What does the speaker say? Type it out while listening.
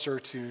closer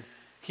to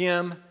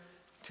Him,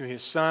 to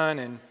His Son,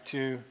 and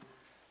to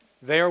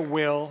their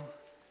will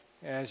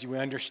as you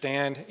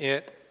understand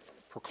it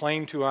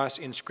proclaimed to us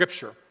in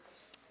Scripture.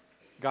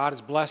 God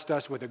has blessed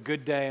us with a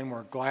good day, and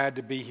we're glad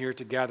to be here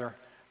together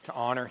to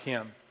honor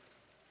Him.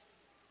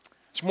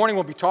 This morning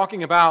we'll be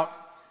talking about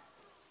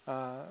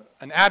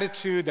an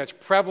attitude that's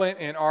prevalent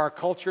in our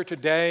culture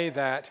today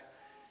that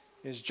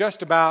is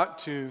just about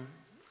to,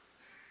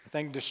 I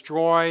think,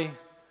 destroy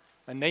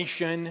a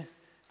nation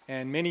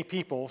and many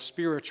people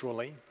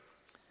spiritually.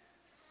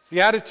 It's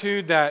the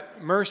attitude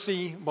that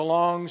mercy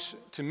belongs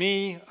to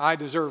me, I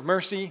deserve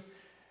mercy,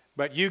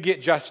 but you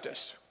get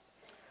justice.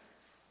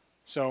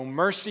 So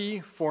mercy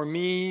for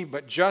me,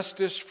 but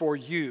justice for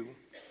you.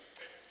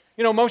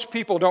 You know, most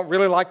people don't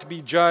really like to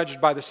be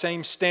judged by the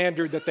same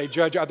standard that they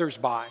judge others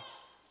by.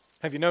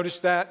 Have you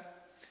noticed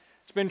that?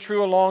 It's been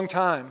true a long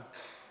time,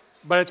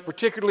 but it's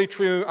particularly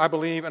true, I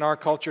believe, in our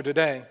culture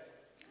today.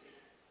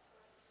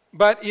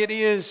 But it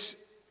is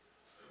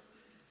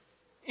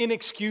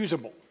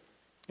inexcusable,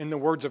 in the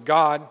words of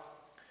God,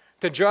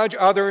 to judge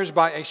others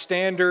by a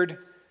standard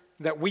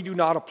that we do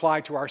not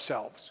apply to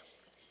ourselves.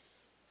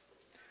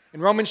 In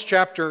Romans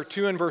chapter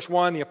 2 and verse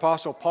 1, the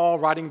Apostle Paul,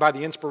 writing by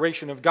the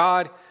inspiration of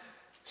God,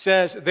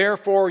 says,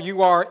 "Therefore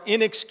you are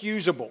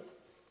inexcusable."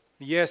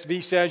 The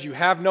ESV says, "You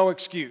have no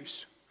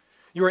excuse.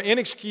 You are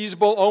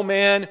inexcusable, O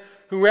man,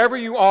 whoever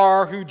you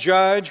are who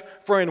judge,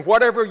 for in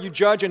whatever you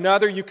judge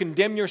another, you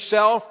condemn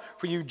yourself,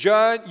 for you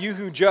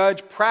who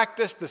judge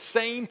practice the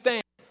same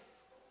thing."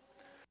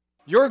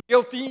 You're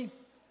guilty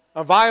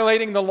of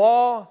violating the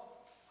law,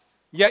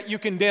 yet you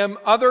condemn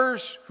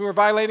others who are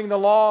violating the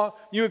law.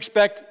 You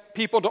expect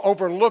people to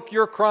overlook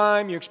your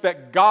crime. You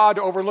expect God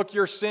to overlook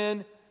your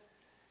sin,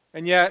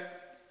 and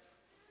yet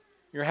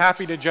you're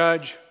happy to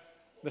judge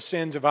the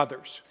sins of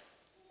others.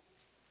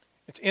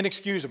 It's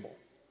inexcusable.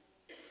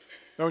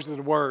 Those are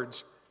the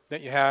words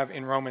that you have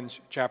in Romans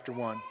chapter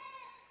 1.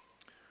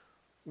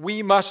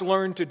 We must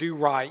learn to do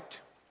right.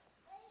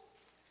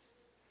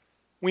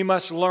 We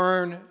must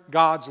learn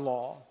God's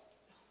law.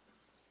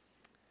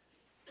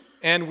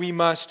 And we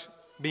must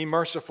be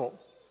merciful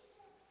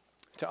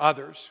to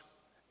others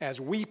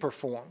as we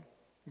perform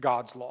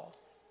God's law.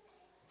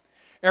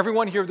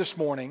 Everyone here this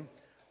morning,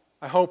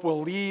 I hope,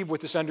 will leave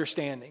with this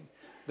understanding.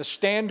 The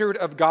standard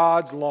of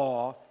God's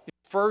law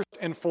is first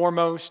and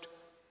foremost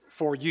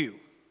for you.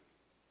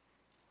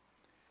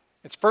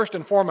 It's first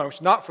and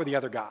foremost not for the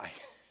other guy.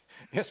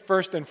 It's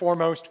first and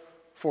foremost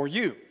for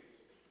you.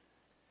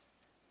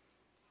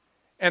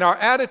 And our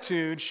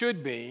attitude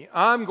should be,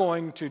 I'm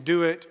going to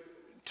do it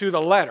to the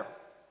letter.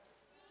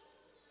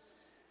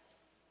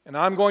 And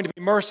I'm going to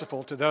be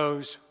merciful to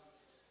those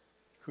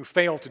who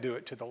fail to do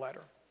it to the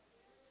letter.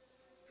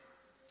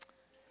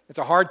 It's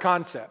a hard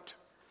concept.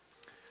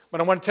 But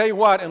I want to tell you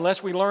what,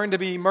 unless we learn to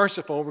be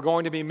merciful, we're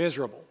going to be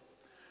miserable.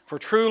 For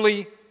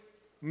truly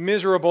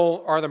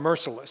miserable are the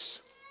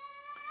merciless.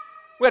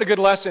 We had a good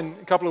lesson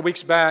a couple of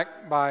weeks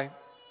back by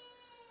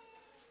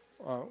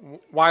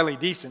Wiley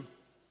Deason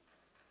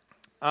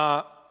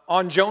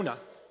on Jonah,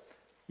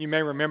 you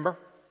may remember.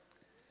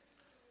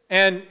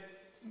 And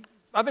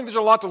I think there's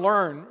a lot to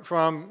learn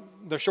from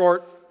the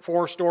short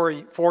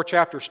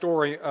four-chapter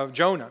story of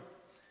Jonah.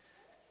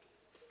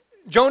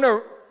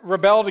 Jonah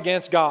rebelled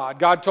against God.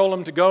 God told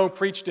him to go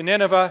preach to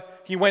Nineveh.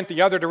 He went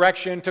the other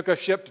direction, took a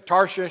ship to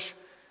Tarshish,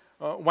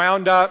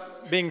 wound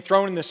up being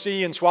thrown in the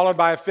sea and swallowed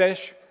by a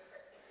fish.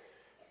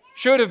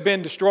 Should have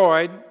been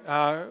destroyed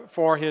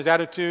for his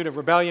attitude of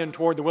rebellion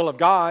toward the will of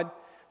God,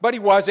 but he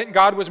wasn't.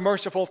 God was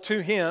merciful to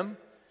him.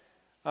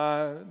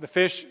 The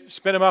fish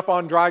spit him up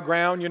on dry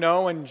ground,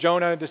 and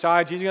Jonah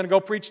decides he's going to go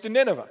preach to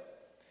Nineveh.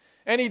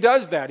 And he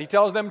does that. He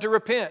tells them to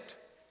repent,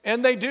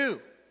 and they do.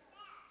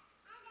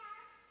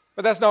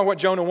 But that's not what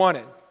Jonah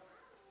wanted.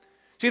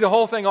 See, the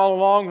whole thing all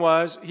along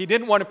was he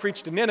didn't want to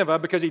preach to Nineveh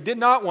because he did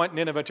not want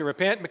Nineveh to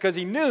repent, because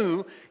he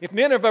knew if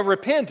Nineveh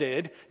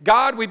repented,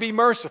 God would be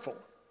merciful.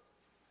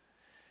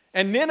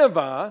 And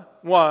Nineveh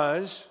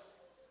was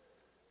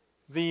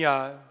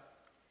the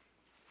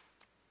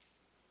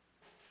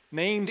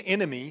named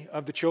enemy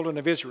of the children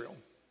of Israel.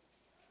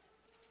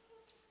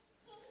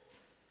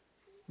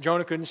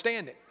 Jonah couldn't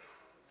stand it.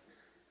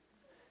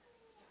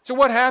 So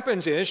what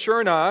happens is, sure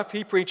enough,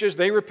 he preaches,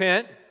 they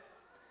repent,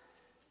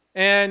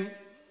 and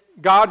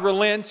God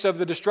relents of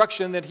the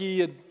destruction that he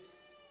had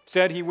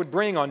said he would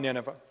bring on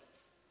Nineveh.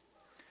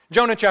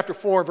 Jonah chapter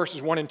 4,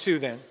 verses 1 and 2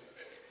 then.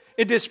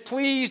 It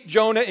displeased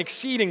Jonah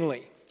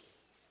exceedingly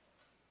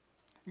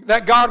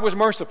that God was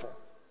merciful.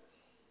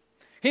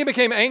 He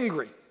became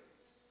angry.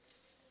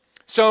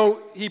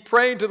 So he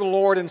prayed to the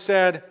Lord and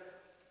said,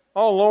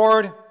 "Oh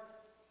Lord,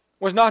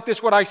 was not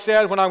this what I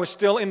said when I was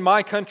still in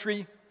my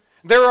country?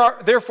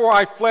 Therefore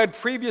I fled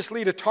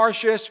previously to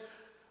Tarshish,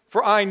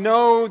 for I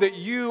know that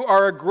you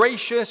are a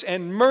gracious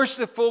and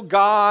merciful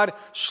God,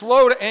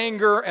 slow to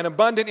anger and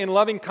abundant in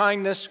loving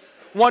kindness,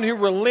 one who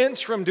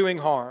relents from doing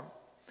harm.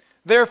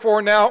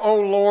 Therefore now, O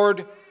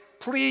Lord,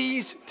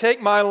 please take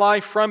my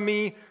life from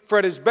me, for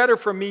it is better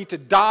for me to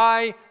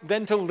die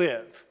than to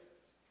live."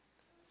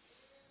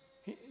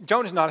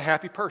 Jonah's not a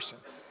happy person.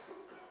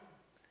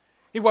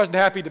 He wasn't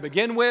happy to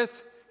begin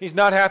with. He's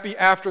not happy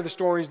after the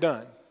story's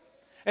done.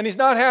 And he's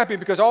not happy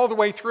because all the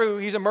way through,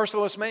 he's a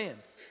merciless man.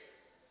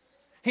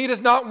 He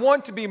does not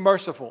want to be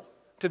merciful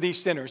to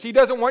these sinners. He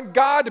doesn't want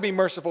God to be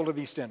merciful to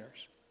these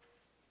sinners.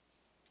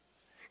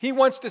 He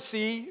wants to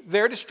see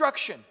their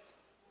destruction,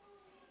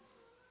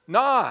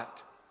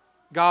 not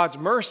God's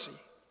mercy.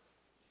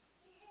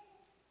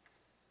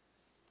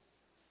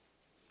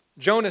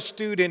 Jonah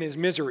stewed in his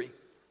misery.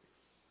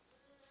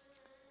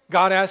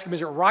 God asked him,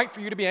 is it right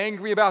for you to be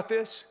angry about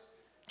this?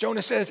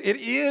 Jonah says, it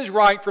is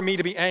right for me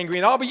to be angry,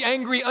 and I'll be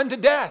angry unto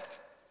death.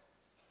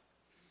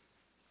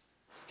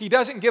 He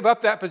doesn't give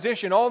up that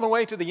position all the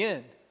way to the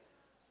end.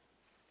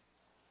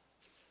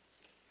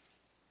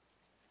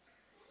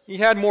 He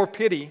had more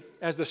pity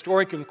as the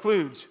story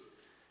concludes.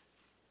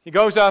 He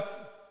goes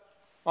up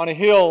on a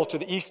hill to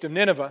the east of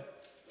Nineveh,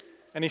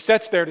 and he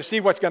sits there to see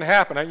what's going to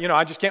happen.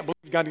 I just can't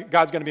believe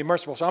God's going to be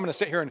merciful, so I'm going to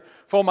sit here and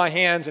fold my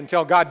hands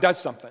until God does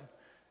something.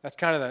 That's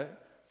kind of the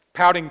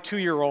pouting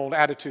 2-year-old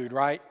attitude,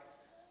 right?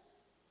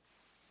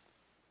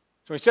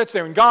 So he sits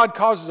there, and God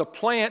causes a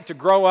plant to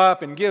grow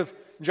up and give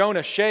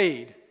Jonah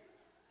shade.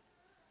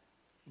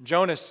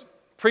 Jonah's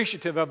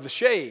appreciative of the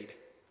shade.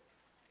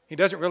 He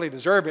doesn't really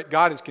deserve it.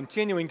 God is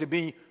continuing to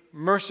be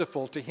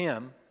merciful to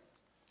him.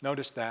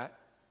 Notice that.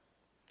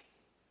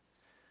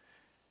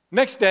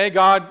 Next day,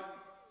 God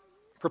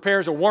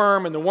prepares a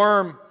worm, and the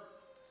worm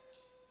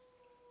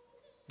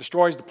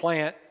destroys the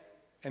plant,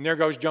 and there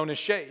goes Jonah's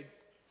shade.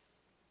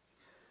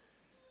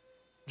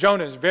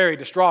 Jonah is very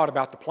distraught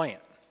about the plant.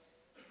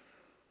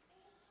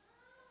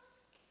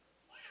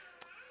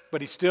 But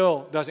he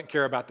still doesn't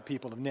care about the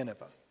people of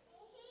Nineveh.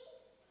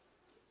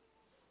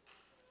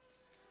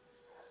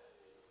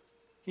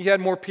 He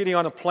had more pity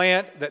on a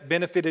plant that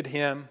benefited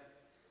him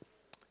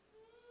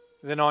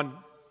than on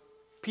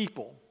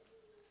people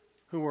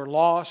who were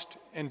lost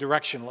and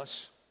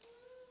directionless.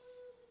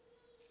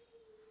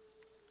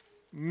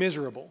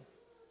 Miserable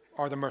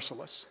are the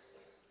merciless.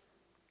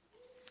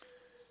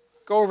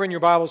 Go over in your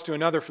Bibles to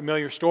another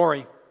familiar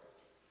story,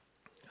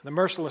 the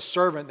merciless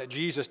servant that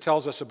Jesus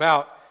tells us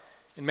about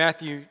in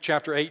Matthew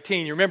chapter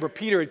 18. You remember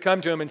Peter had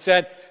come to him and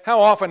said, how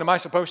often am I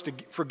supposed to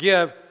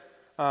forgive?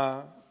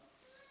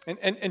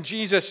 And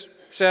Jesus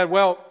said,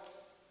 well,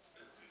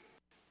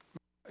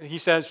 he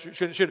says,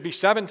 should it be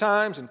 7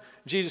 times? And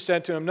Jesus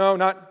said to him, no,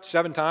 not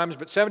 7 times,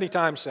 but 70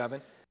 times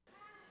 7.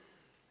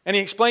 And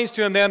he explains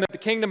to him then that the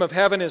kingdom of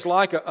heaven is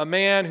like a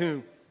man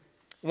who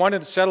wanted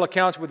to settle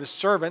accounts with his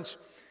servants.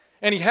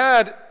 And he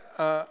had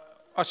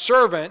a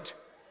servant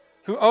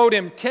who owed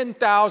him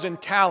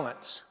 10,000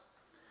 talents.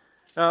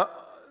 Now,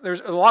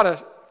 there's a lot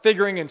of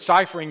figuring and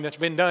ciphering that's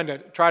been done to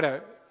try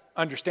to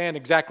understand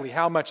exactly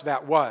how much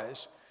that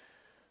was.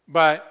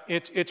 But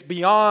it's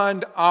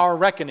beyond our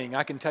reckoning,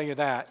 I can tell you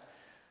that.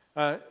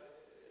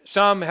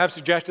 Some have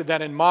suggested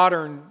that in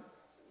modern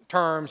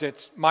terms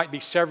it might be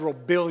several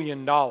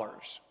 $billion.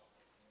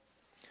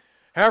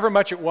 However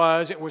much it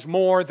was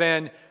more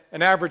than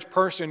an average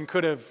person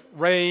could have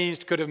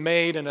raised, could have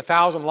made in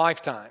 1,000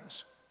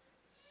 lifetimes.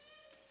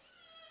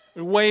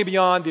 Way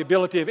beyond the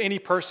ability of any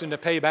person to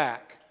pay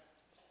back.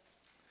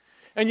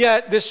 And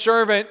yet this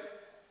servant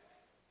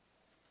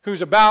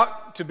who's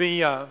about to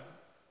be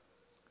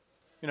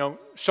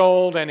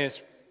sold and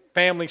his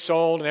family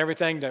sold and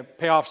everything to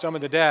pay off some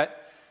of the debt,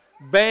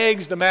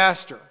 begs the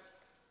master,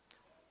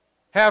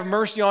 have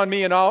mercy on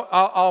me and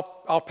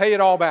I'll pay it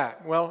all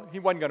back. Well, he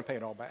wasn't going to pay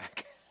it all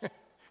back.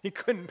 He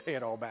couldn't pay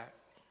it all back.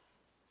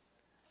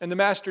 And the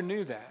master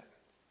knew that.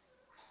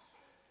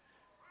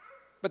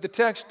 But the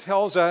text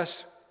tells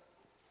us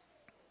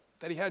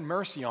that he had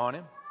mercy on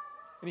him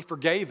and he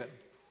forgave him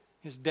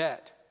his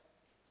debt.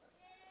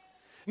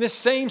 And this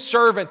same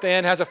servant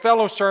then has a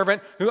fellow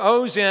servant who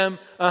owes him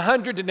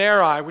 100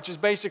 denarii, which is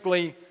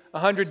basically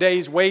 100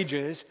 days'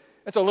 wages.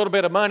 That's a little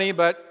bit of money,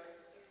 but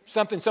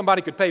something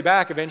somebody could pay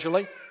back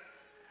eventually.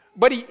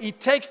 But he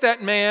takes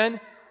that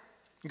man,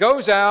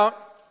 goes out,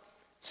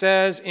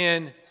 says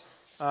in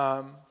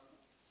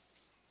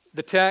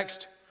the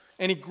text,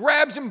 and he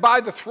grabs him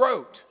by the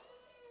throat.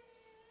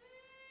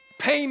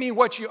 Pay me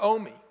what you owe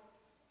me.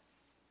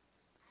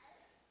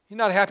 He's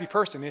not a happy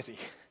person, is he?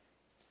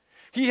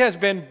 He has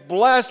been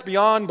blessed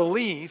beyond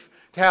belief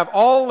to have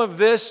all of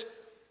this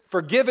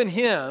forgiven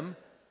him,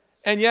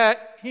 and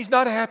yet he's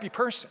not a happy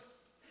person.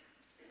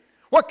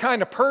 What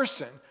kind of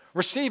person,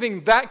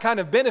 receiving that kind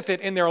of benefit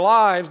in their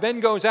lives,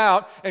 then goes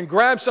out and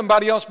grabs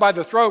somebody else by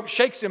the throat,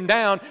 shakes him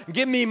down,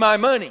 give me my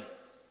money?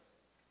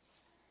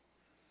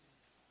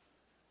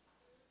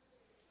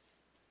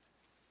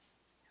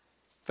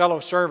 Fellow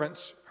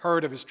servants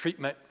heard of his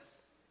treatment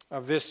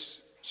of this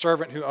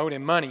servant who owed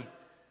him money.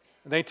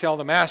 They tell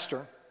the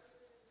master.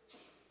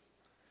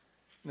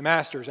 The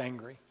master is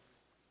angry.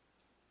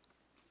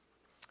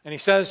 And he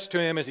says to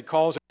him as he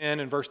calls him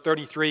in verse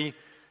 33,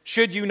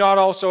 should you not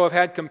also have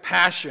had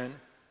compassion?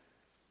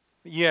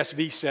 The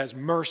ESV says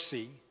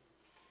mercy.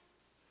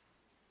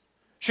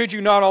 Should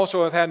you not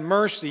also have had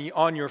mercy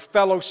on your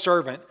fellow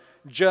servant,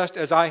 just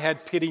as I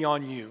had pity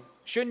on you?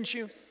 Shouldn't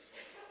you?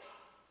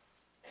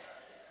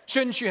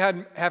 Shouldn't you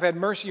have had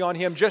mercy on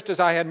him just as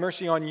I had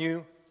mercy on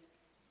you?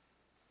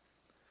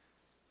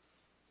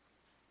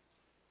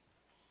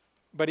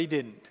 But he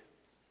didn't.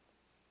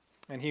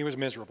 And he was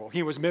miserable.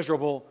 He was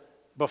miserable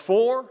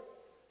before,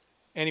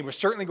 and he was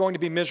certainly going to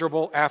be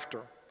miserable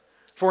after.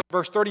 For in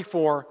verse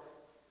 34,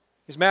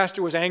 his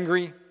master was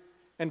angry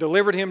and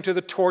delivered him to the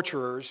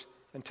torturers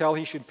until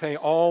he should pay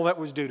all that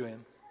was due to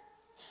him.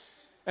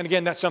 And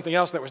again, that's something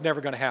else that was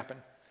never going to happen.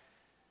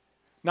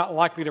 Not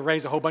likely to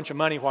raise a whole bunch of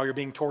money while you're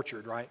being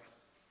tortured, right?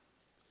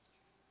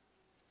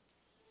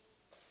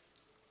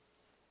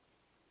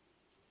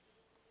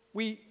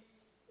 We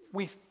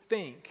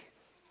think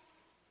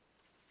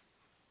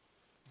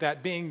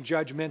that being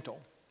judgmental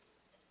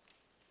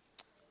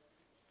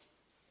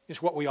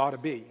is what we ought to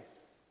be.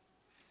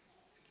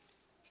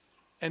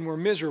 And we're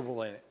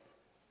miserable in it.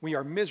 We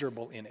are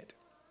miserable in it.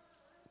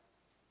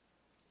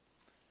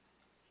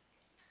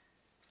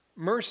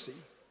 Mercy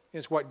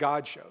is what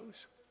God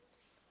shows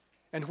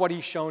and what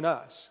He's shown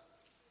us.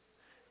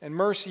 And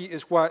mercy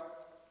is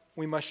what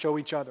we must show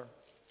each other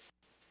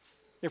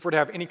if we're to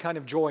have any kind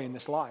of joy in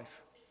this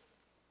life.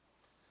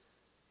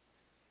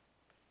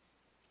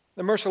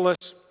 The merciless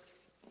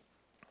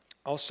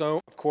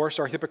also, of course,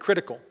 are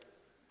hypocritical.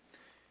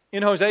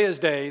 In Hosea's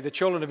day, the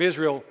children of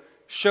Israel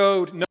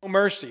showed no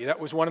mercy.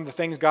 That was one of the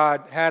things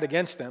God had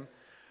against them.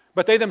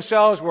 But they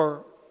themselves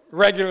were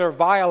regular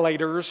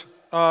violators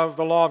of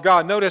the law of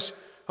God. Notice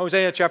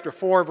Hosea chapter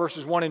 4,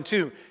 verses 1 and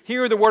 2.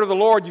 Hear the word of the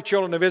Lord, you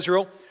children of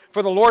Israel,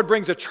 for the Lord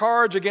brings a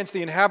charge against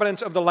the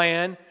inhabitants of the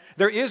land.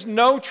 There is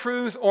no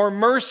truth or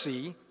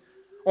mercy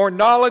or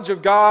knowledge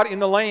of God in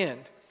the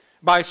land.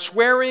 By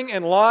swearing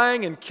and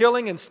lying and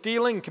killing and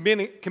stealing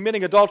and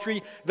committing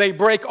adultery, they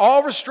break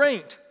all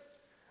restraint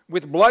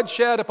with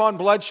bloodshed upon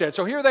bloodshed.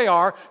 So here they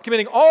are,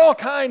 committing all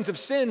kinds of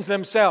sins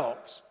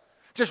themselves.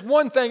 Just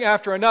one thing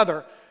after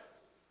another,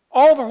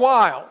 all the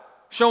while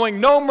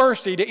showing no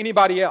mercy to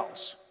anybody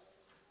else.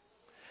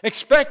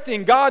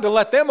 Expecting God to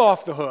let them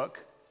off the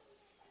hook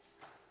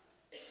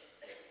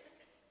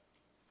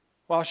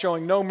while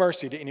showing no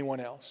mercy to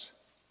anyone else.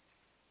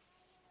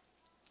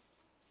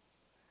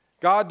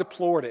 God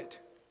deplored it,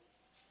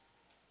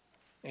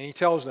 and He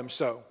tells them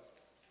so.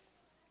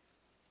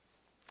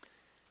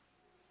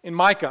 In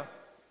Micah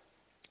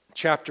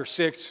chapter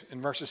 6,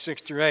 in verses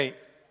 6 through 8,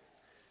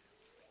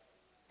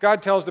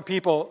 God tells the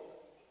people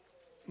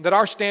that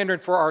our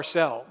standard for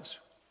ourselves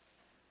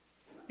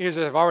is,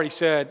 as I've already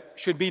said,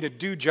 should be to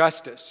do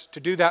justice, to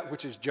do that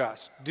which is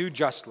just, do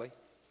justly,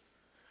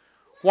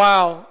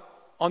 while,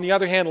 on the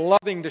other hand,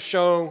 loving to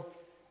show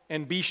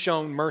and be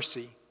shown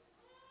mercy.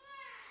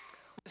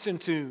 Listen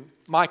to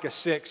Micah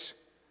 6,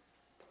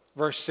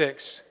 verse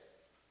 6.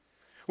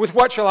 With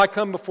what shall I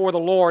come before the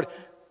Lord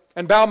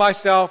and bow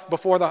myself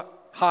before the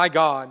high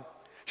God?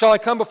 Shall I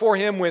come before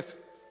Him with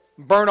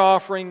burnt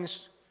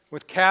offerings,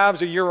 with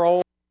calves a year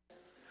old?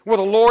 Will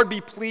the Lord be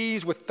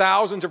pleased with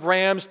thousands of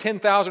rams,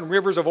 10,000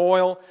 rivers of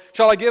oil?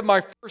 Shall I give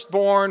my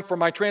firstborn for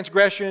my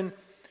transgression,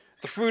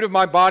 the fruit of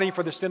my body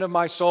for the sin of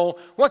my soul?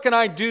 What can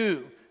I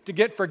do to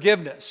get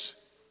forgiveness?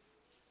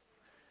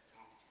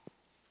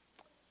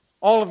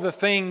 All of the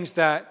things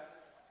that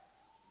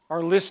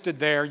are listed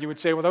there, you would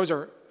say, well, those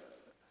are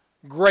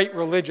great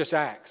religious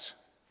acts.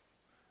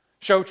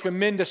 Show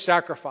tremendous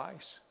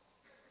sacrifice.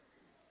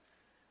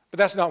 But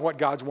that's not what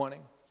God's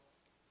wanting.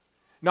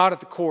 Not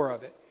at the core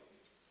of it.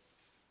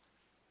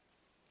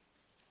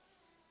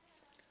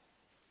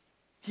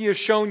 He has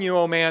shown you,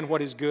 O man,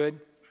 what is good.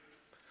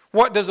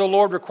 What does the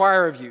Lord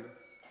require of you?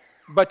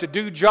 But to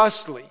do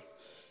justly,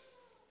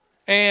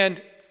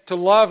 and to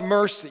love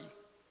mercy,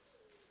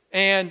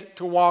 and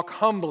to walk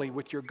humbly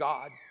with your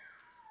God.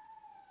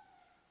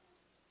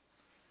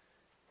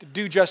 To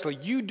do justly.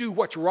 You do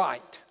what's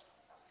right.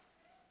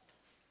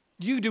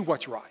 You do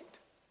what's right.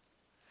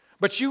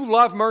 But you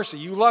love mercy.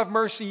 You love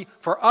mercy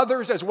for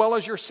others as well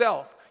as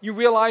yourself. You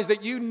realize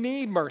that you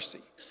need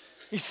mercy.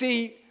 You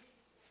see,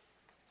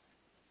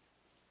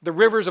 the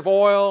rivers of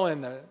oil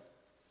and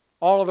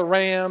all of the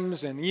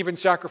rams and even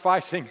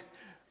sacrificing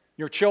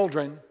your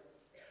children,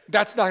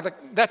 that's not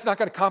going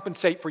to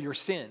compensate for your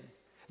sin.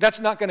 That's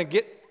not going to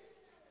get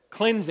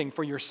cleansing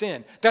for your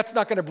sin. That's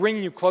not going to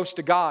bring you close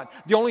to God.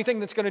 The only thing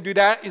that's going to do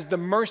that is the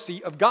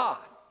mercy of God.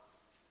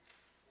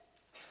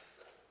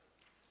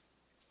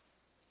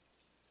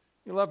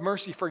 You love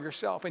mercy for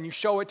yourself and you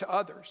show it to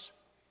others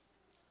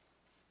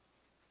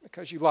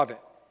because you love it.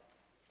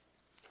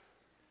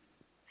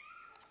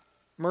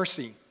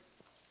 Mercy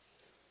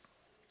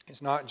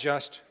is not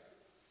just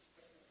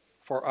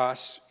for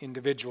us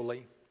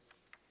individually.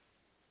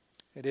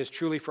 It is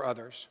truly for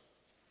others.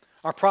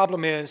 Our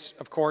problem is,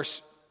 of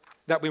course,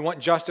 that we want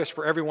justice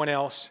for everyone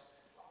else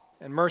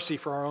and mercy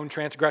for our own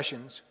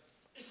transgressions.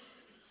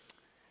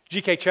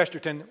 G.K.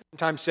 Chesterton one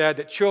time said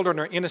that children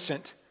are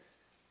innocent,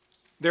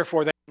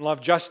 therefore they love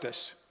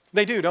justice.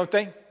 They do, don't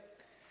they?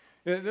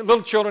 The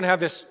little children have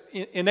this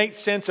innate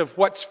sense of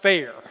what's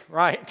fair,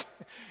 right?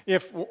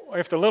 If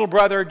the little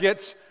brother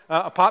gets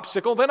a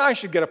popsicle, then I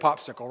should get a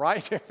popsicle,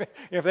 right?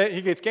 If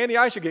he gets candy,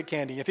 I should get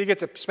candy. If he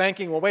gets a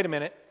spanking, well, wait a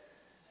minute.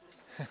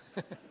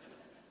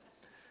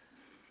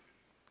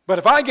 But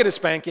if I get a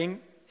spanking,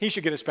 he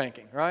should get a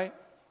spanking, right?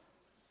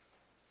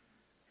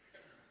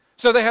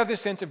 So they have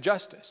this sense of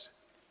justice.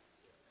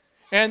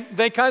 And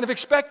they kind of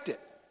expect it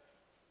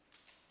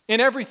in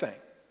everything.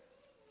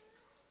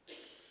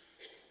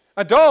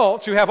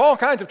 Adults who have all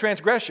kinds of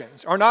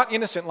transgressions are not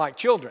innocent like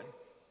children.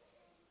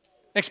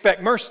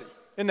 Expect mercy.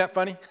 Isn't that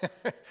funny?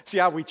 See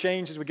how we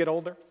change as we get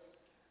older?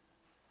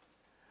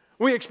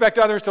 We expect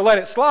others to let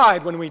it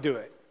slide when we do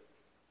it.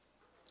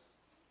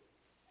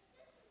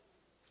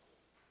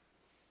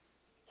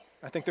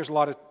 I think there's a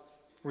lot of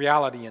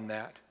reality in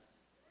that.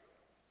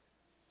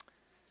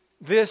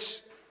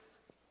 This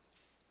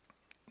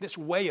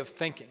way of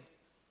thinking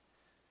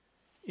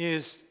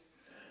is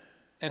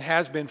and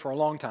has been for a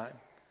long time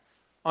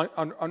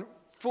on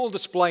full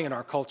display in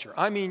our culture.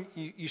 I mean,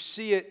 you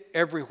see it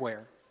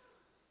everywhere.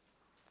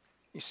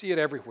 You see it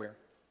everywhere.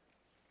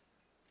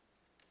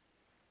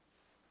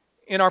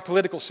 In our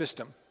political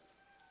system,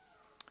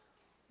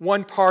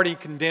 one party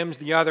condemns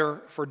the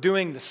other for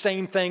doing the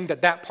same thing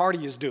that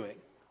party is doing.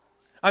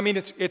 I mean,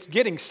 it's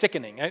getting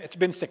sickening. It's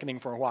been sickening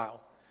for a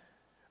while.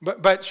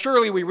 But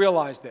surely we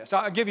realize this.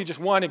 I'll give you just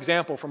one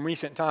example from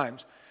recent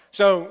times.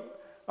 So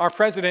our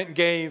president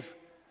gave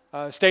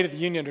a State of the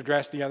Union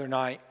address the other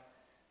night,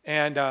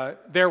 and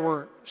there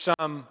were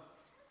some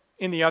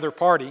in the other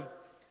party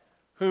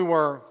who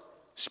were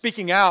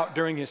speaking out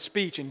during his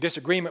speech in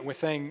disagreement with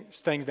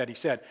things that he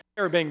said.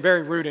 They were being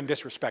very rude and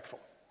disrespectful.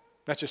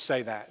 Let's just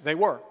say that. They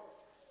were.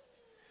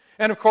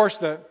 And of course,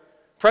 the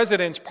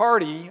president's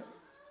party,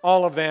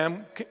 all of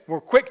them,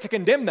 were quick to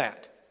condemn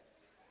that.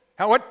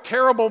 What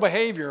terrible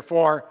behavior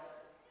for,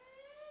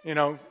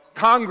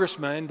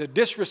 congressmen to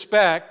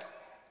disrespect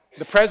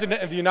the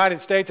President of the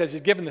United States as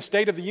he's given the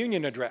State of the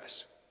Union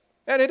address.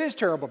 And it is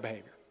terrible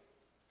behavior.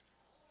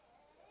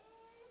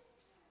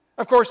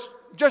 Of course,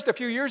 just a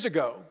few years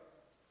ago,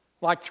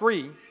 like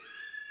 3,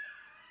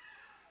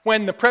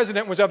 when the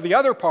president was of the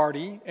other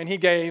party and he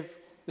gave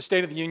the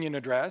State of the Union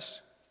address,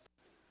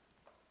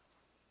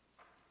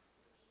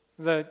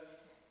 the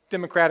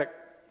Democratic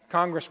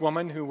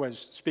congresswoman who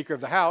was Speaker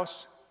of the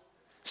House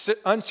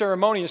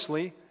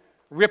unceremoniously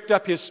ripped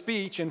up his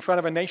speech in front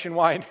of a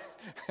nationwide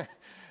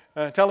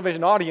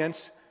television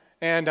audience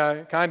and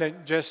kind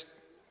of just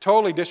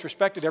totally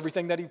disrespected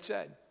everything that he'd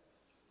said.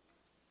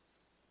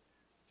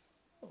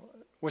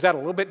 Was that a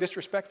little bit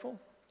disrespectful?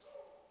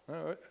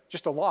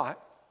 Just a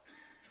lot.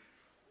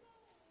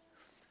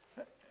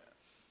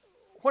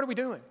 What are we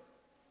doing?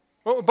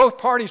 Well, both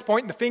parties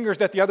pointing the fingers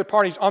at the other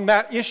parties on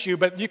that issue,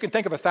 but you can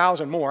think of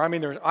 1,000 more. I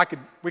mean,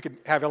 we could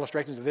have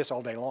illustrations of this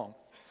all day long.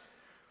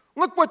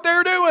 Look what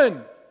they're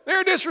doing.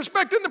 They're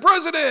disrespecting the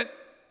president.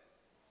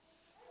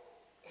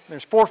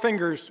 There's 4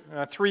 fingers,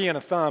 3 and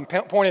a thumb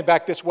pointed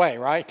back this way,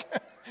 right?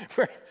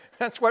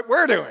 That's what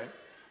we're doing.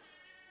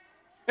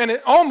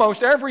 And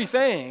almost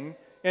everything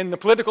in the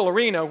political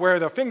arena where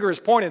the finger is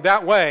pointed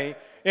that way,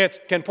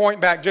 it can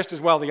point back just as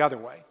well the other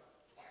way,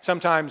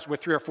 sometimes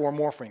with 3 or 4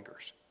 more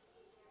fingers.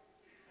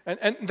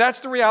 And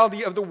that's the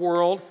reality of the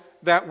world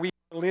that we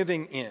are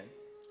living in.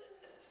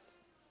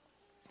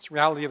 It's the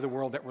reality of the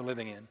world that we're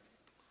living in.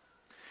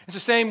 It's the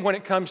same when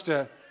it comes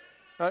to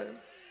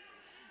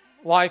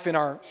life in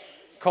our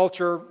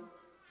culture.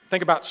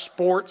 Think about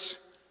sports.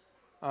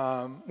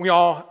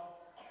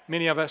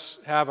 Many of us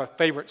have a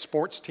favorite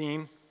sports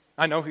team.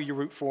 I know who you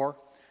root for.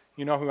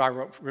 You know who I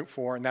root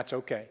for, and that's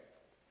okay.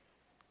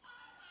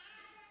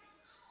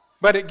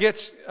 But it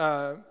gets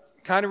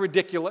kind of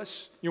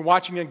ridiculous. You're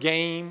watching a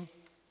game,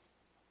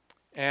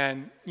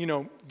 and,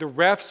 the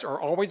refs are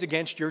always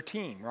against your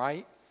team,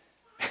 right?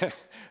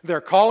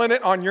 They're calling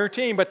it on your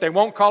team, but they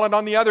won't call it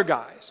on the other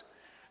guys.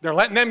 They're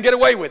letting them get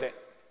away with it.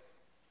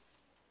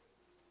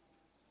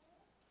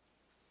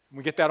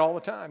 We get that all the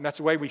time. That's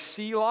the way we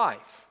see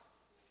life.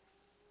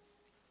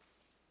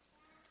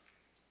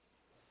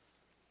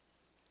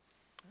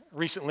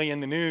 Recently in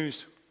the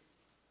news,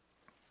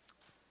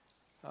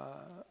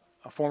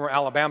 a former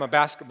Alabama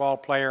basketball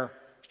player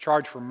was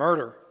charged for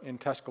murder in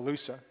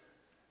Tuscaloosa.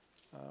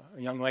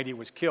 A young lady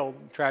was killed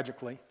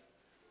tragically.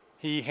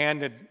 He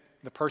handed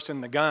the person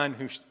the gun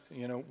who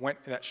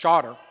that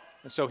shot her,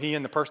 and so he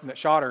and the person that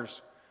shot her,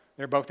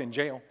 they're both in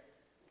jail.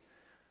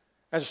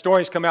 As the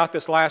stories come out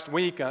this last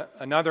week,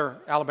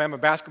 another Alabama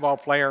basketball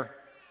player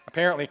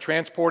apparently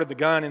transported the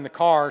gun in the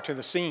car to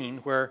the scene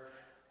where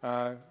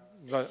the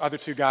other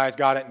 2 guys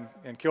got it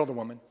and killed the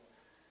woman.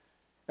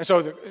 And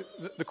so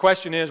the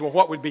question is, well,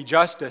 what would be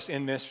justice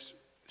in this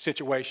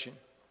situation?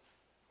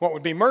 What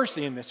would be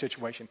mercy in this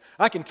situation?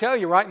 I can tell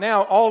you right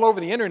now, all over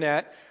the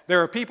internet,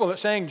 there are people that are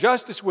saying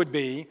justice would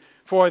be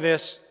for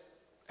this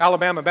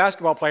Alabama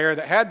basketball player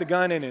that had the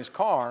gun in his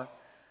car,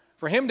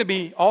 for him to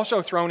be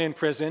also thrown in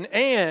prison,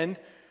 and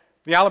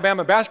the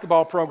Alabama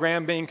basketball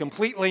program being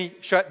completely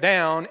shut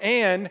down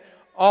and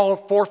all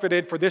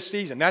forfeited for this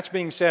season. That's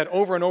being said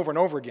over and over and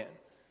over again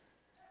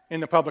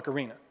in the public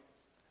arena,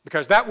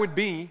 because that would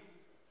be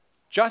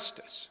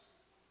justice.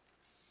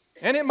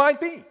 And it might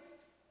be.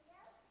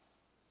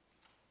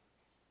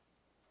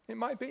 It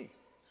might be.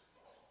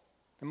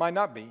 It might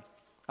not be.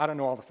 I don't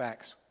know all the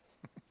facts.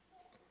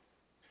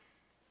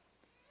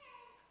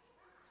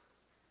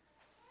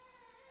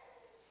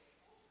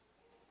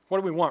 What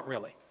do we want,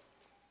 really?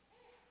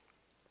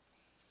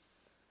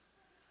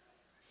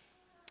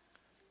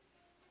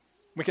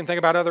 We can think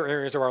about other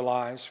areas of our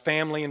lives,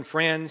 family and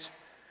friends.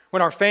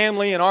 When our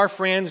family and our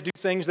friends do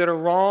things that are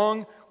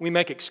wrong, we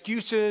make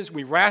excuses,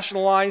 we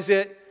rationalize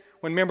it.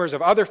 When members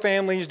of other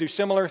families do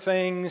similar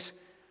things,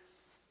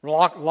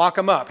 lock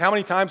them up. How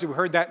many times have we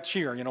heard that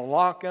cheer?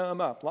 Lock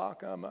them up, lock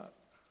them up.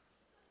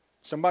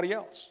 Somebody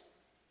else.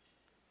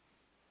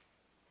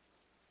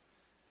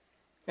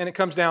 And it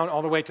comes down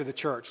all the way to the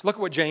church. Look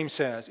at what James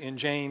says in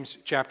James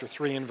chapter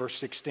 3 and verse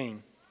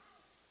 16.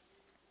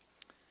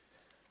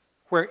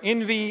 Where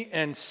envy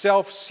and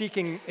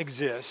self-seeking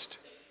exist,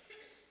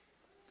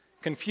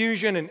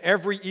 confusion and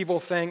every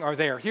evil thing are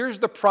there. Here's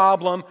the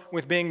problem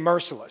with being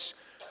merciless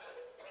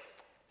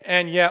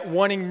and yet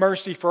wanting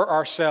mercy for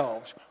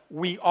ourselves.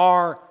 We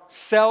are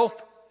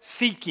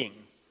self-seeking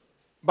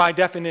by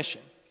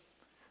definition.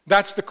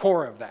 That's the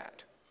core of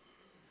that.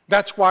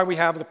 That's why we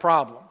have the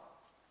problem.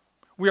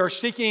 We are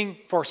seeking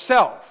for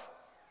self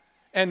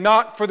and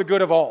not for the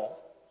good of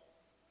all.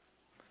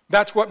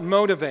 That's what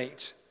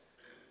motivates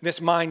this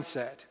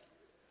mindset.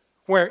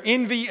 Where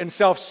envy and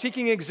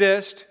self-seeking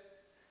exist,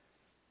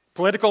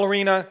 political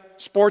arena,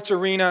 sports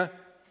arena,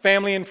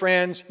 family and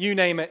friends, you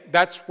name it,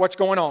 that's what's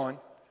going on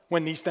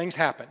when these things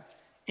happen.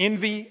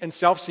 Envy and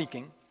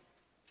self-seeking.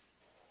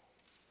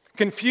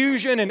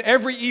 Confusion and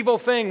every evil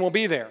thing will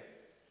be there.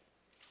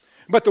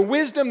 But the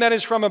wisdom that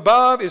is from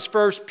above is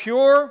first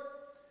pure,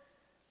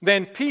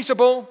 then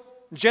peaceable,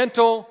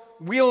 gentle,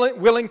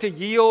 willing to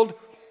yield,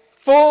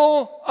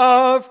 full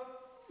of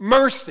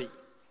mercy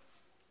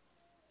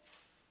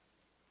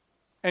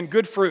and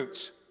good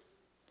fruits,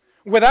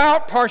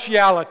 without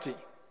partiality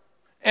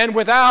and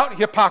without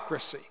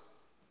hypocrisy.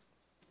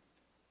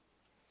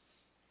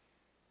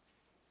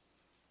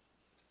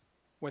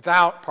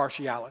 Without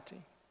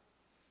partiality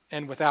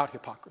and without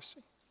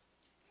hypocrisy.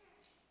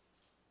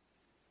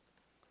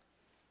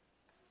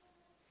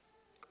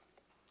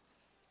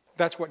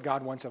 That's what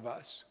God wants of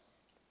us.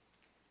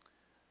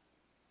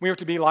 We are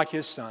to be like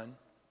His Son,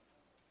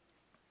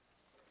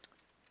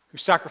 who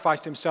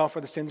sacrificed Himself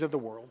for the sins of the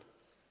world,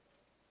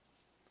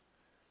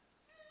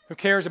 who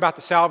cares about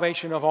the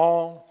salvation of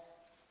all,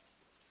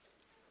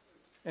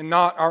 and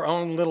not our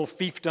own little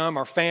fiefdom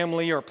or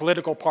family or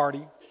political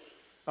party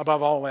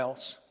above all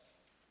else.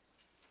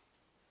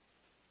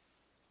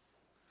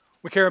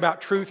 We care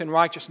about truth and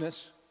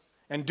righteousness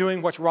and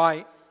doing what's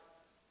right,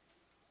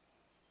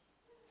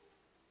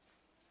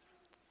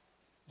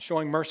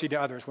 showing mercy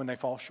to others when they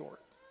fall short.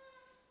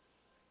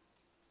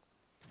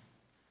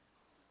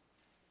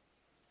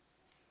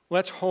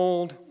 Let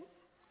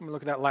me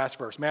look at that last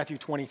verse, Matthew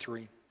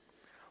 23.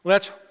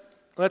 Let's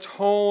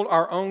hold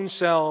our own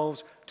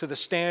selves to the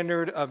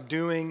standard of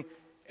doing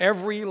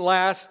every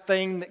last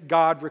thing that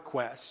God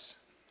requests,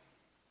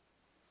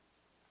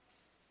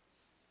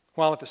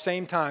 while at the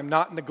same time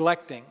not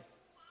neglecting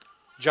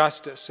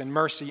justice and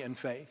mercy and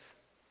faith.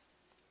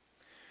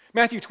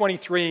 Matthew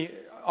 23,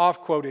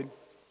 oft-quoted,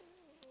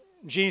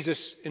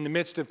 Jesus, in the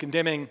midst of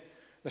condemning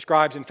the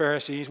scribes and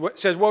Pharisees,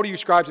 says, "Woe to you,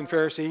 scribes and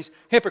Pharisees,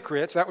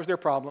 hypocrites," that was their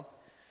problem.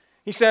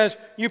 He says,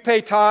 "You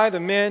pay tithe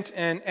of mint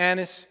and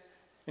anise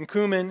and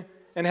cumin,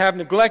 and have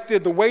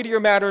neglected the weightier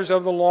matters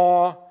of the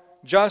law,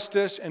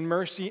 justice and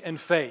mercy and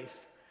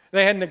faith."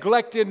 They had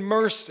neglected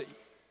mercy.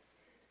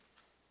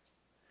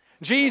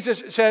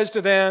 Jesus says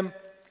to them,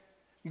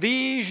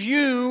 "These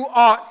you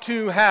ought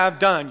to have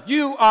done."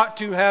 You ought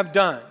to have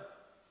done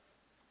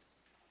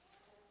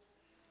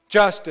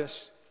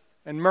justice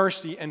and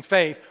mercy and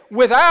faith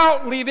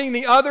without leaving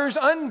the others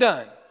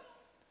undone.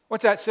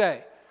 What's that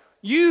say?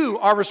 You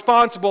are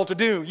responsible to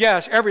do,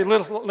 yes, every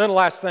little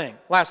last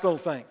little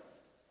thing.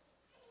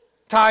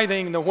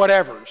 Tithing, the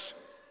whatevers.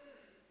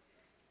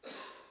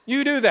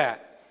 You do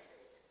that.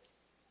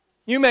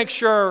 You make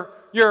sure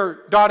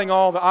you're dotting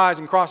all the I's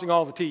and crossing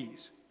all the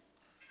T's.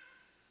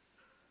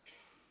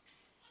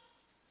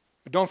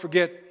 But don't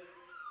forget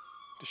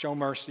to show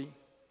mercy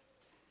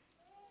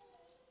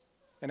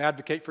and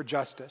advocate for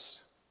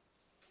justice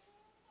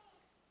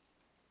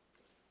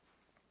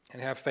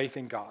and have faith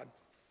in God.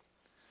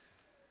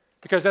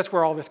 Because that's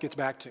where all this gets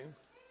back to,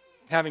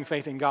 having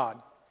faith in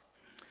God.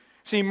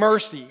 See,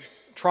 mercy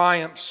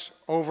triumphs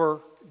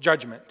over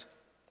judgment.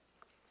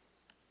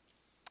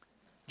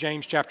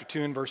 James chapter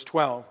 2 and verse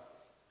 12.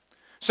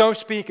 "So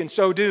speak and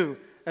so do,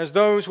 as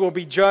those who will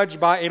be judged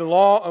by a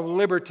law of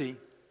liberty.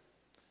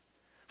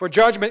 For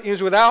judgment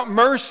is without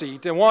mercy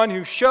to one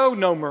who showed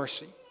no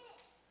mercy.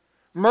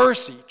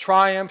 Mercy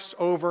triumphs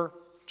over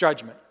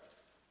judgment."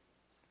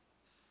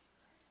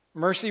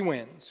 Mercy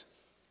wins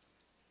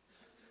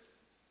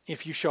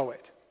if you show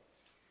it.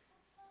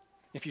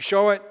 If you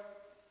show it,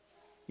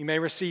 you may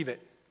receive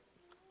it.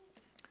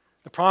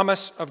 The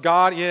promise of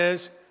God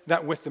is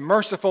that with the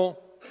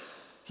merciful,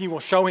 He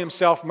will show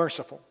Himself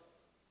merciful.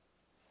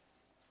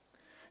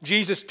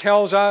 Jesus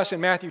tells us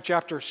in Matthew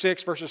chapter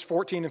 6, verses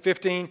 14 and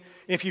 15,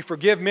 "If you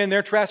forgive men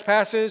their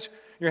trespasses,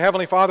 your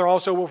heavenly Father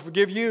also will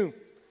forgive you.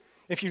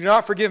 If you do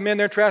not forgive men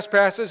their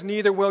trespasses,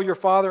 neither will your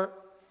Father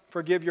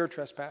forgive your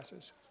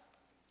trespasses.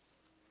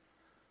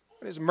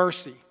 What is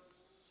mercy?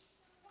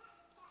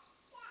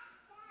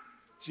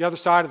 It's the other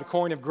side of the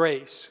coin of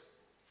grace.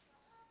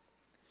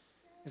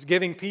 It's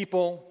giving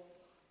people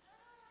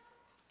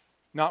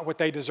not what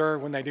they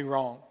deserve when they do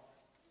wrong.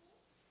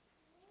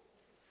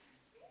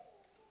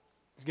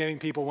 It's giving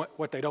people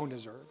what they don't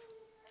deserve,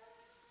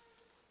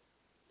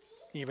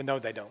 even though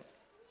they don't.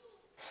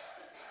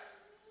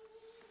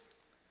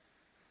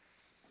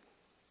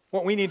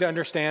 What we need to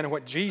understand, and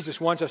what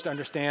Jesus wants us to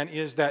understand,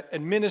 is that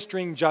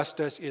administering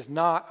justice is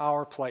not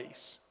our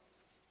place.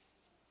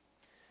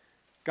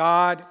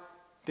 God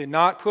did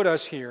not put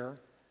us here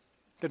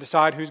to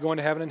decide who's going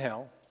to heaven and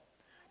hell,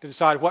 to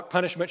decide what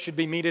punishment should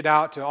be meted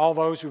out to all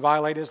those who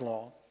violate His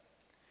law.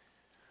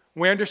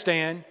 We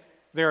understand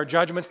there are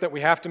judgments that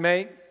we have to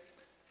make.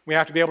 We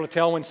have to be able to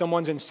tell when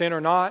someone's in sin or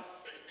not.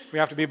 We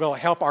have to be able to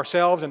help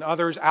ourselves and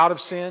others out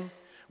of sin.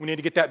 We need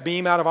to get that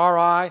beam out of our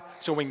eye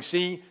so we can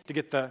see, to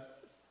get the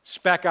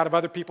speck out of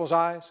other people's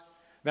eyes.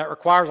 That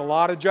requires a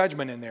lot of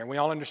judgment in there. We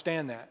all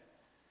understand that.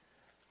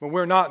 But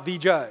we're not the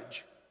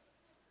judge.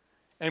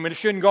 And we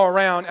shouldn't go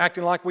around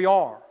acting like we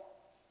are.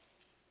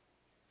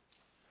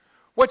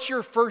 What's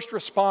your first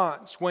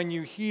response when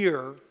you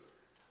hear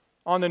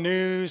on the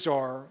news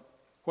or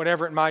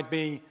whatever it might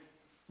be,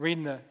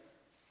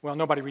 well,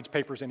 nobody reads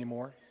papers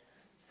anymore.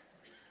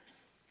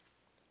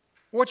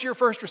 What's your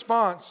first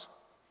response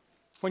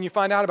when you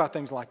find out about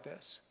things like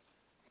this?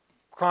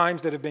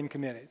 Crimes that have been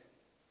committed.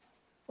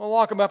 Well,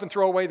 lock them up and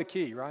throw away the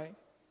key, right?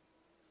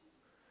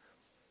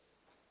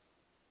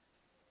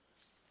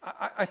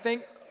 I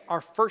think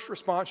our first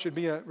response should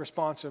be a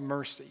response of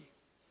mercy.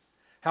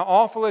 How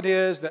awful it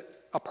is that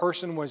a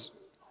person was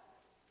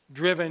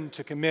driven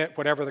to commit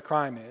whatever the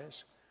crime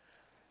is.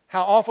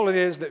 How awful it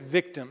is that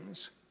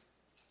victims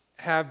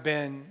have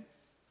been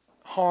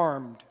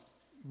harmed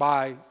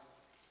by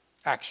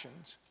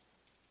actions.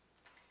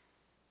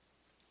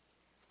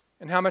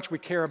 And how much we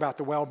care about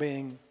the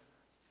well-being,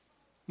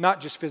 not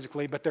just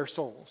physically, but their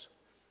souls.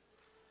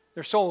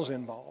 Their souls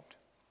involved.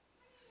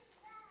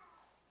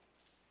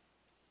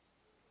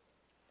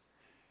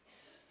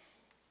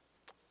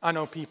 I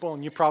know people,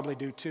 and you probably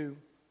do too,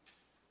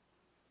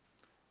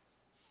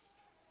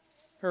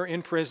 who are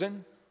in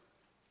prison.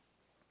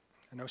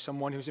 I know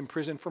someone who's in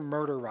prison for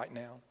murder right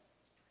now.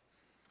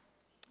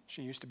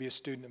 She used to be a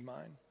student of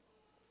mine.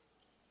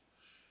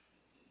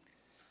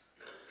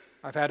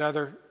 I've had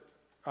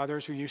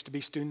others who used to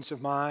be students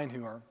of mine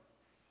who are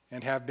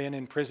and have been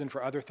in prison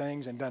for other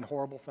things and done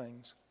horrible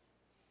things.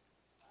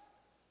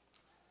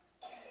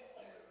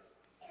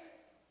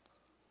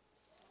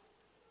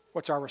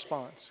 What's our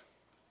response?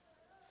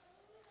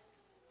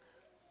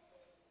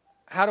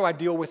 How do I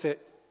deal with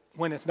it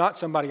when it's not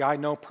somebody I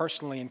know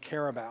personally and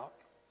care about,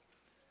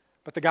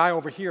 but the guy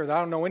over here that I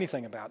don't know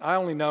anything about? I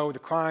only know the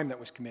crime that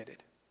was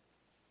committed.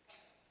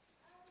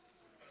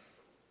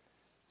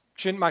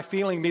 Shouldn't my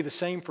feeling be the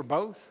same for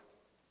both?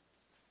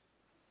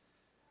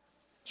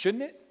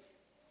 Shouldn't it?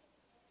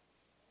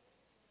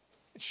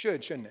 It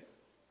should, shouldn't it?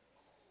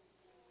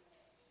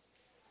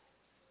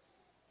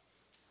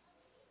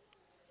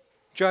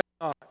 Judge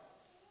not,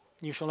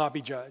 you shall not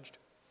be judged.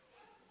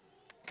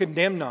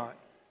 Condemn not,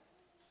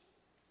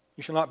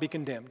 you shall not be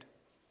condemned.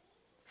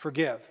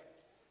 Forgive,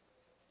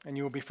 and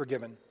you will be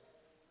forgiven.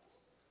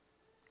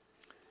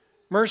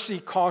 Mercy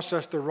costs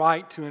us the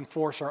right to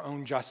enforce our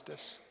own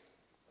justice.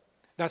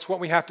 That's what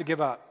we have to give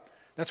up.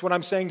 That's what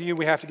I'm saying to you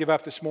we have to give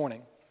up this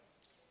morning.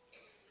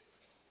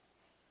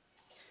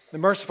 The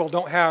merciful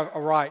don't have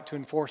a right to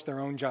enforce their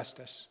own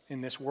justice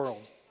in this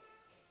world.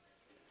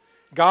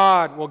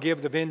 God will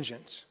give the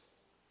vengeance.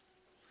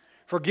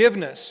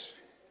 Forgiveness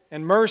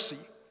and mercy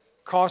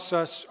costs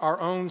us our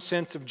own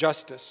sense of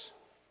justice.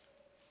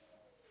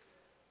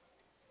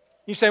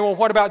 You say, well,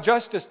 what about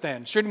justice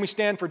then? Shouldn't we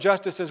stand for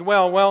justice as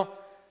well? Well,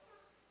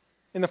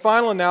 in the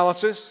final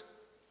analysis,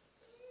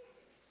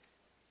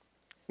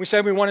 we say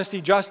we want to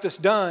see justice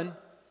done,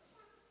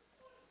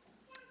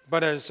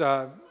 but as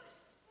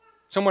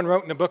someone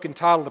wrote in a book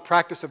entitled The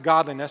Practice of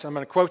Godliness, I'm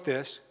going to quote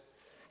this.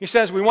 He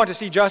says, we want to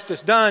see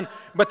justice done,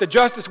 but the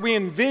justice we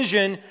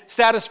envision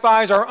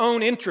satisfies our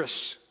own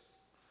interests.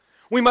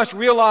 We must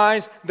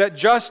realize that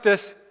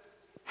justice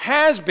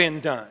has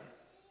been done.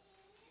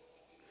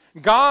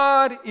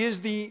 God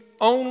is the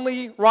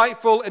only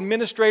rightful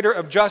administrator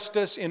of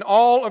justice in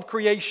all of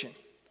creation,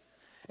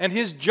 and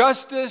His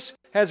justice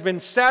has been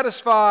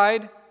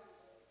satisfied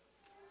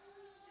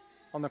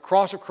on the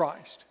cross of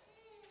Christ.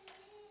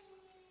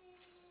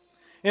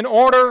 In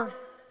order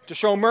to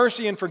show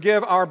mercy and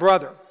forgive our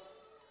brother,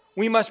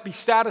 we must be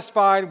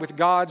satisfied with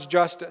God's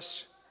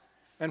justice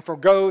and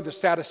forgo the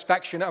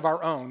satisfaction of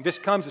our own. This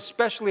comes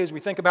especially as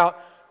we think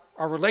about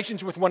our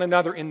relations with one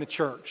another in the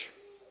church.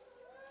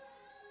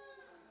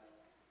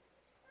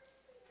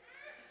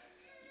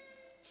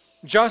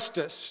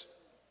 Justice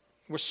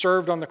was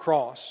served on the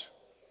cross.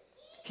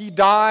 He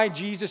died,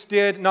 Jesus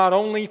did, not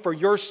only for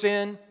your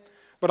sin,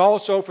 but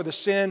also for the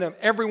sin of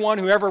everyone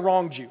who ever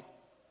wronged you.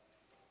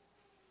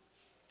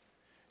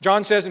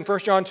 John says in 1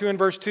 John 2 and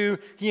verse 2,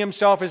 He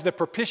Himself is the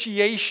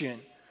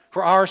propitiation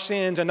for our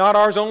sins, and not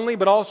ours only,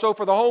 but also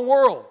for the whole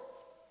world.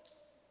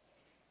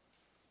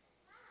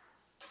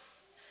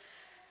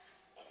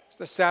 It's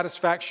the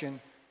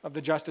satisfaction of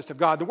the justice of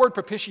God. The word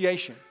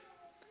propitiation,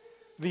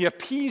 the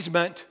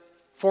appeasement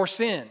for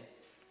sin,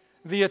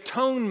 the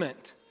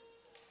atonement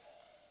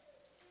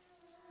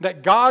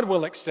that God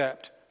will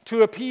accept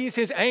to appease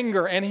His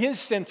anger and His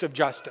sense of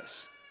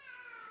justice.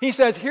 He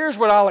says, here's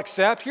what I'll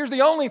accept. Here's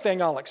the only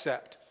thing I'll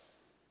accept.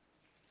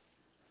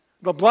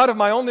 The blood of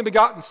my only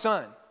begotten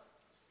Son.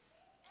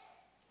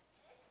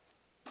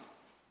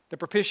 The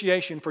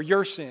propitiation for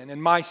your sin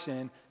and my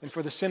sin and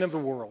for the sin of the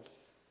world.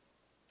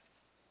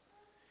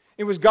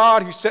 It was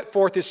God who set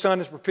forth His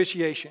Son as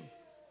propitiation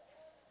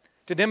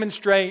to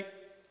demonstrate,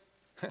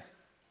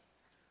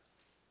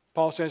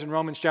 Paul says in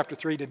Romans chapter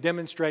 3, to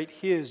demonstrate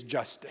His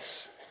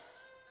justice.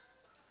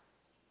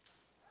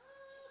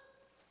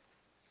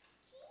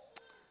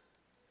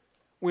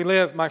 We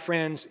live, my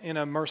friends, in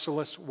a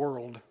merciless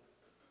world.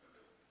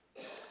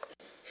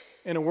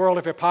 In a world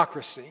of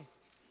hypocrisy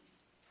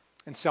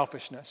and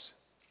selfishness.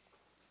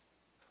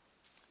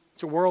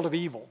 It's a world of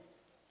evil.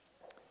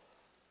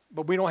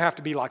 But we don't have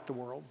to be like the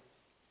world.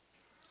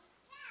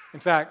 In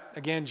fact,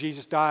 again,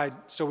 Jesus died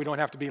so we don't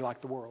have to be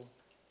like the world.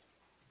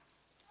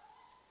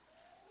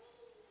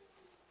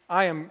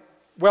 I am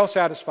well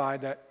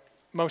satisfied that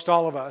most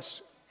all of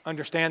us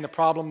understand the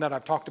problem that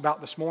I've talked about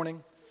this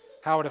morning,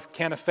 how it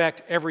can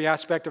affect every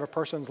aspect of a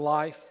person's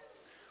life.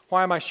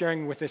 Why am I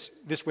sharing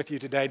this with you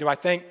today? Do I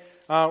think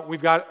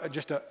we've got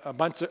just a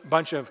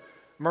bunch of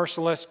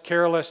merciless,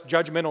 careless,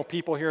 judgmental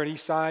people here at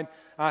Eastside?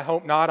 I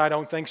hope not. I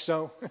don't think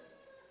so.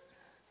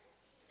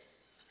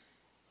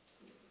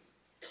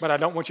 But I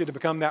don't want you to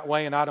become that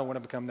way, and I don't want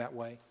to become that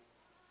way.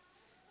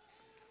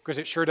 Because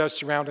it sure does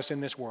surround us in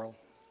this world.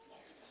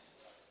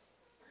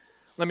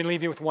 Let me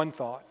leave you with one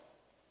thought.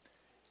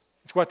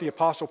 It's what the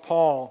Apostle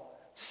Paul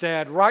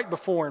said right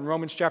before in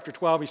Romans chapter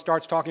 12. He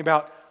starts talking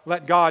about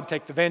let God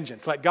take the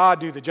vengeance. Let God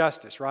do the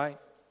justice, right?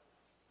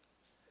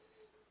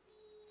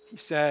 He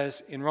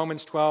says in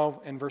Romans 12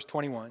 and verse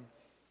 21,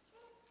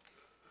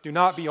 do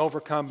not be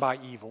overcome by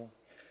evil,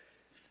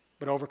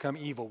 but overcome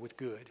evil with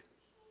good.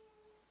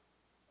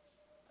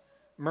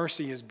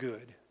 Mercy is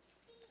good.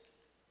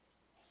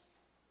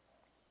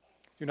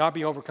 Do not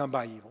be overcome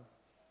by evil.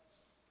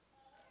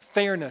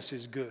 Fairness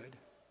is good.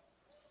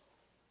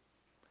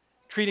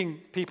 Treating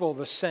people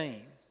the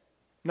same,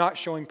 not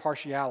showing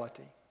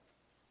partiality,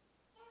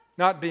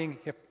 not being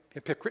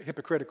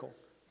hypocritical.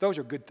 Those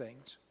are good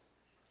things.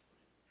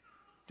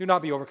 Do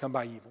not be overcome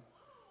by evil,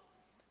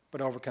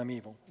 but overcome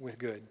evil with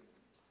good.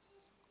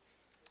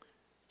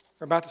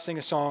 We're about to sing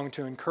a song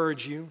to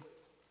encourage you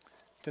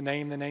to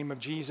name the name of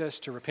Jesus,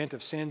 to repent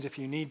of sins if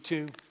you need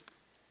to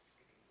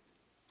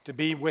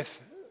be with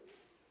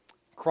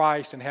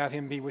Christ and have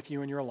Him be with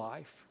you in your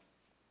life.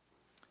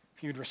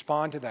 If you'd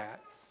respond to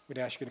that, we'd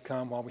ask you to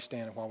come while we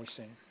stand and while we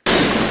sing.